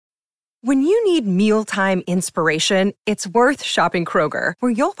When you need mealtime inspiration, it's worth shopping Kroger,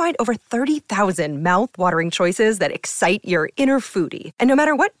 where you'll find over 30,000 mouth-watering choices that excite your inner foodie. And no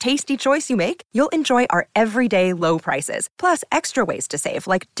matter what tasty choice you make, you'll enjoy our everyday low prices, plus extra ways to save,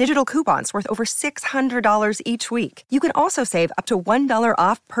 like digital coupons worth over $600 each week. You can also save up to $1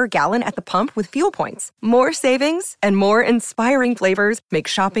 off per gallon at the pump with fuel points. More savings and more inspiring flavors make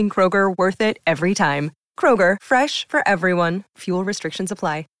shopping Kroger worth it every time. Kroger, fresh for everyone. Fuel restrictions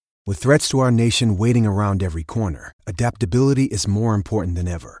apply. With threats to our nation waiting around every corner, adaptability is more important than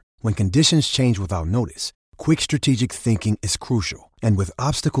ever. When conditions change without notice, quick strategic thinking is crucial. And with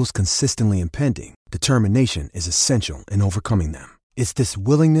obstacles consistently impending, determination is essential in overcoming them. It's this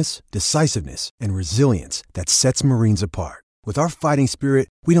willingness, decisiveness, and resilience that sets Marines apart. With our fighting spirit,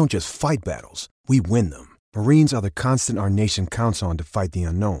 we don't just fight battles, we win them. Marines are the constant our nation counts on to fight the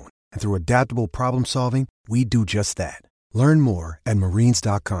unknown. And through adaptable problem solving, we do just that. Learn more at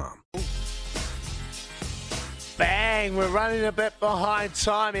marines.com. Bang! We're running a bit behind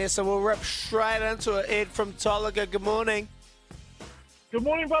time here, so we'll rip straight into it. Ed from Tolaga, good morning. Good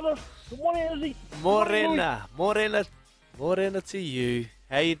morning, brother. Good morning, Izzy. Morena to you.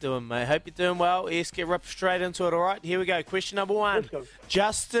 How you doing, mate? Hope you're doing well. Let's get ripped straight into it, all right? Here we go. Question number one. Let's go.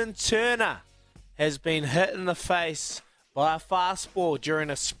 Justin Turner has been hit in the face by a fastball during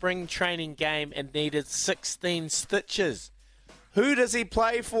a spring training game and needed 16 stitches. Who does he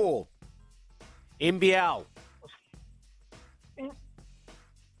play for? NBL.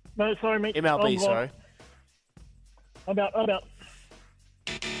 No, sorry, mate. MLB, sorry. I'm out.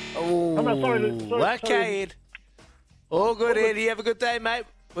 Oh, I'm out. Sorry. Okay, Ed. All good, Ed. You have a good day, mate.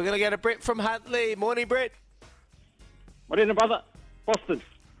 We're going to go to Brett from Huntley. Morning, Brett. Morena, brother. Boston.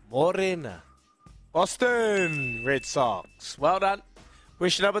 Morena. Boston Red Sox. Well done.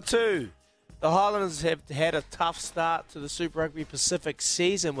 Question number two. The Highlanders have had a tough start to the Super Rugby Pacific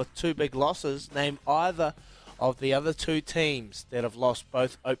season with two big losses. Name either of the other two teams that have lost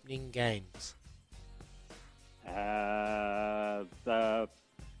both opening games. The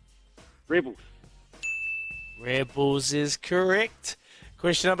Rebels. Rebels is correct.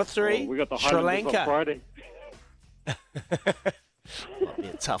 Question number three. We got the Sri Highlanders on Lanka. Friday. Might be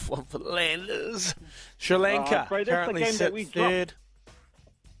a tough one for the Landers. Sri Lanka bro, that's the currently game sit that we third.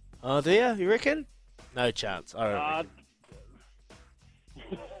 Oh, do you reckon? No chance. I don't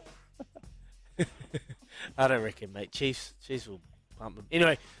reckon. I don't reckon, mate. Chiefs will pump them.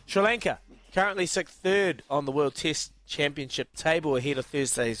 Anyway, Sri Lanka currently sixth third on the World Test Championship table ahead of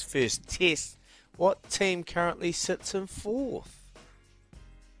Thursday's first test. What team currently sits in fourth?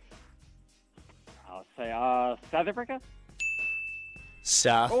 I'll say South Africa.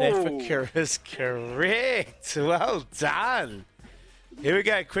 South Africa is correct. Well done. Here we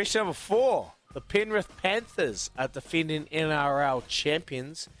go. Question number four. The Penrith Panthers are defending NRL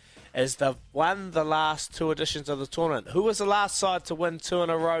champions as they've won the last two editions of the tournament. Who was the last side to win two in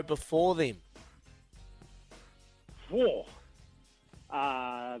a row before them? Four.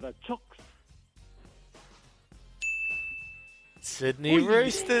 The Chooks. Sydney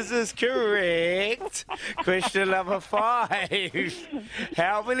Roosters is correct. Question number five.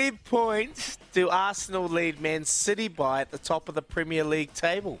 How many points do Arsenal lead Man City by at the top of the Premier League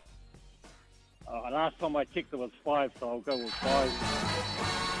table? Last time I checked it was 5, so I'll go with 5.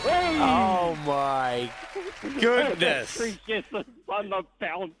 Oh my goodness. Appreciate the £1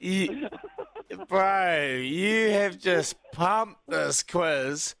 Bro, you have just pumped this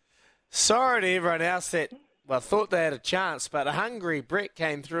quiz. Sorry to everyone else that thought they had a chance, but a hungry Brett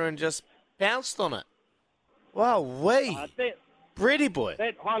came through and just bounced on it. Wow, Bretty boy.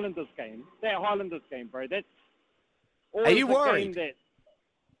 That Highlanders game, bro, that's always Are you worried? Game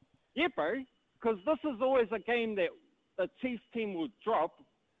yeah, bro, because this is always a game that the Chiefs team will drop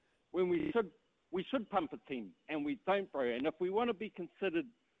when we should pump a team, and we don't, bro. And if we want to be considered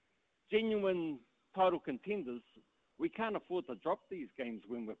genuine title contenders, we can't afford to drop these games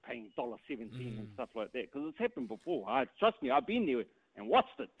when we're paying $1.17 and stuff like that, because it's happened before. Trust me, I've been there and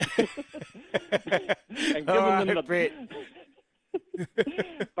watched it. And given them Brett.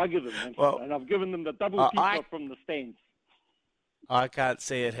 bugger them, man. Well, and I've given them the double keeper from the stands. I can't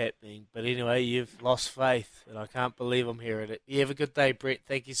see it happening. But anyway, you've lost faith, and I can't believe I'm hearing it. You have a good day, Brett.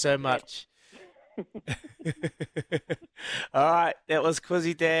 Thank you so much. All right, that was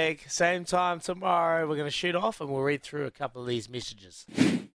Quizzy Dag. Same time tomorrow. We're going to shoot off, and we'll read through a couple of these messages.